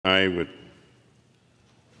I would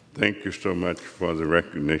thank you so much for the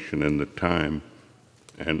recognition and the time,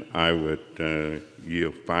 and I would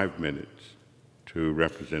yield 5 minutes to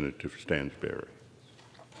Representative Stansbury.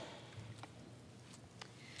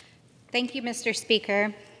 Thank you, Mr.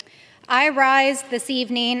 Speaker. I rise this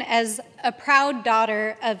evening as a proud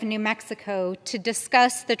daughter of New Mexico to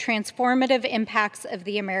discuss the transformative impacts of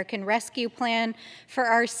the American Rescue Plan for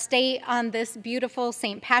our state on this beautiful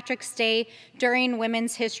St. Patrick's Day during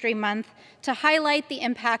Women's History Month, to highlight the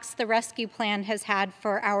impacts the Rescue Plan has had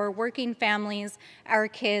for our working families, our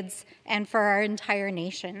kids, and for our entire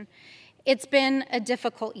nation. It's been a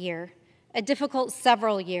difficult year, a difficult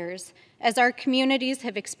several years, as our communities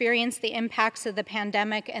have experienced the impacts of the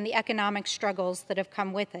pandemic and the economic struggles that have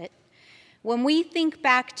come with it. When we think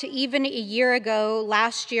back to even a year ago,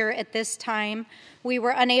 last year at this time, we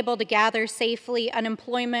were unable to gather safely,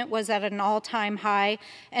 unemployment was at an all-time high,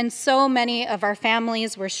 and so many of our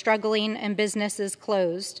families were struggling and businesses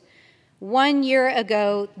closed. 1 year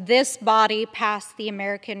ago, this body passed the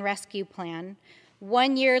American Rescue Plan.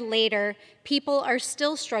 1 year later, people are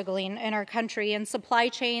still struggling in our country, and supply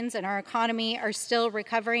chains and our economy are still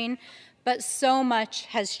recovering, but so much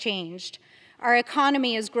has changed. Our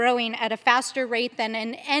economy is growing at a faster rate than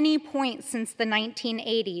at any point since the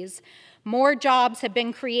 1980s. More jobs have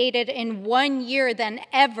been created in 1 year than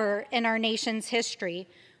ever in our nation's history.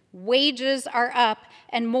 Wages are up,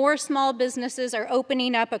 and more small businesses are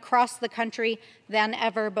opening up across the country than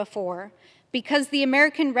ever before. Because the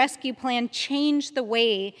American Rescue Plan changed the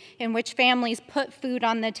way in which families put food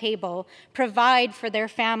on the table, provide for their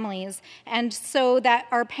families, and so that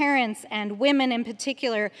our parents and women in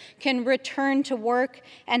particular can return to work,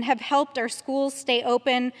 and have helped our schools stay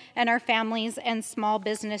open and our families and small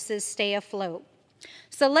businesses stay afloat.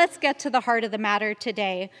 So let's get to the heart of the matter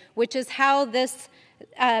today, which is how this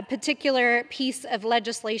particular piece of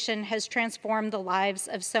legislation has transformed the lives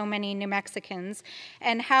of so many New Mexicans,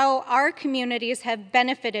 and how our communities have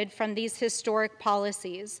benefited from these historic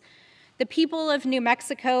policies. The people of New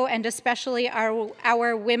Mexico, and especially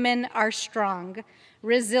our women, are strong,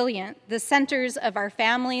 resilient, the centers of our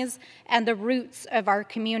families and the roots of our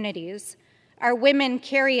communities. Our women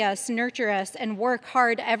carry us, nurture us, and work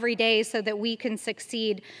hard every day so that we can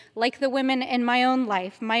succeed, like the women in my own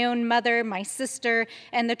life, my own mother, my sister,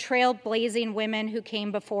 and the trailblazing women who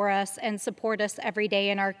came before us and support us every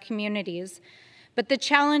day in our communities. But the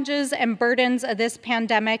challenges and burdens of this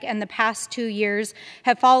pandemic and the past 2 years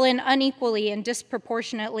have fallen unequally and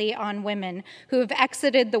disproportionately on women who have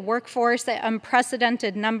exited the workforce at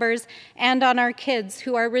unprecedented numbers, and on our kids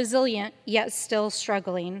who are resilient yet still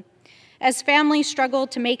struggling. As families struggle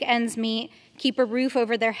to make ends meet, keep a roof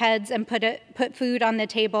over their heads, and put food on the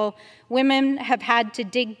table, women have had to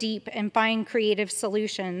dig deep and find creative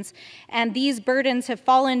solutions. And these burdens have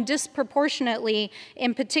fallen disproportionately,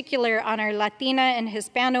 in particular, on our Latina and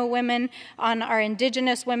Hispano women, on our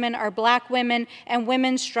Indigenous women, our Black women, and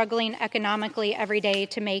women struggling economically every day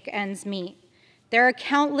to make ends meet. There are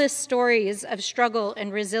countless stories of struggle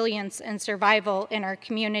and resilience and survival in our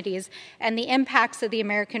communities and the impacts of the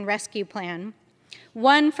American Rescue Plan.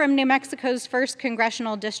 One from New Mexico's 1st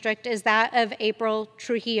Congressional District is that of April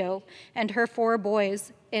Trujillo and her 4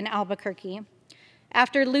 boys in Albuquerque.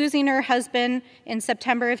 After losing her husband in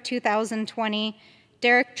September of 2020,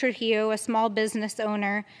 Derek Trujillo, a small business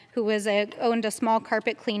owner who owned a small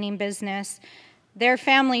carpet cleaning business, their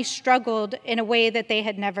family struggled in a way that they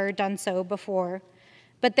had never done so before.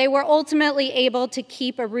 But they were ultimately able to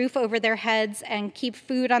keep a roof over their heads and keep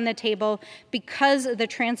food on the table because of the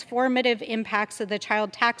transformative impacts of the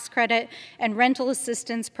child tax credit and rental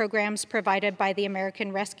assistance programs provided by the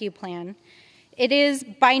American Rescue Plan. It is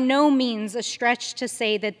by no means a stretch to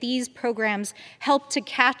say that these programs helped to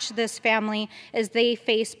catch this family as they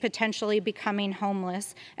face potentially becoming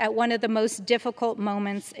homeless at one of the most difficult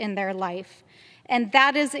moments in their life. And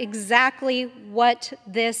that is exactly what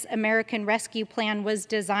this American Rescue Plan was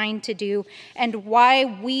designed to do, and why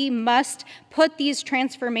we must put these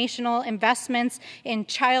transformational investments in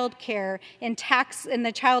child care, in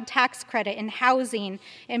the child tax credit, in housing,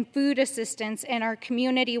 in food assistance, in our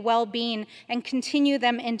community well-being, and continue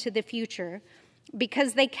them into the future,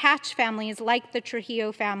 because they catch families like the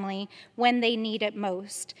Trujillo family when they need it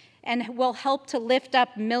most, and will help to lift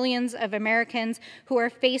up millions of Americans who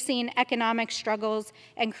are facing economic struggles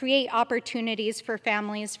and create opportunities for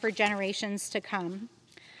families for generations to come.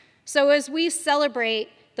 So as we celebrate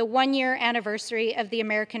the 1-year anniversary of the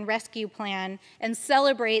American Rescue Plan and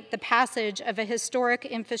celebrate the passage of a historic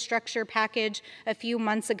infrastructure package a few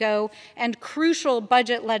months ago and crucial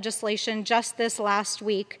budget legislation just this last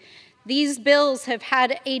week, These bills have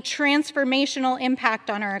had a transformational impact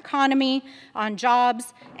on our economy, on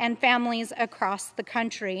jobs, and families across the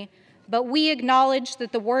country. But we acknowledge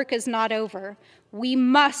that the work is not over. We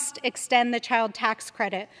must extend the child tax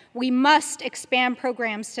credit. We must expand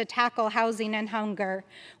programs to tackle housing and hunger.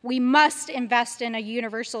 We must invest in a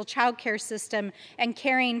universal child care system and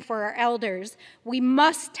caring for our elders. We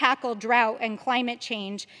must tackle drought and climate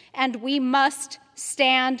change, and we must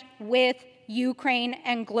stand with Ukraine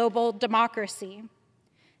and global democracy.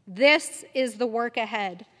 This is the work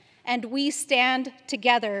ahead, and we stand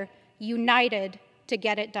together, united, to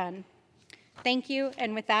get it done. Thank you,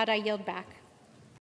 and with that, I yield back.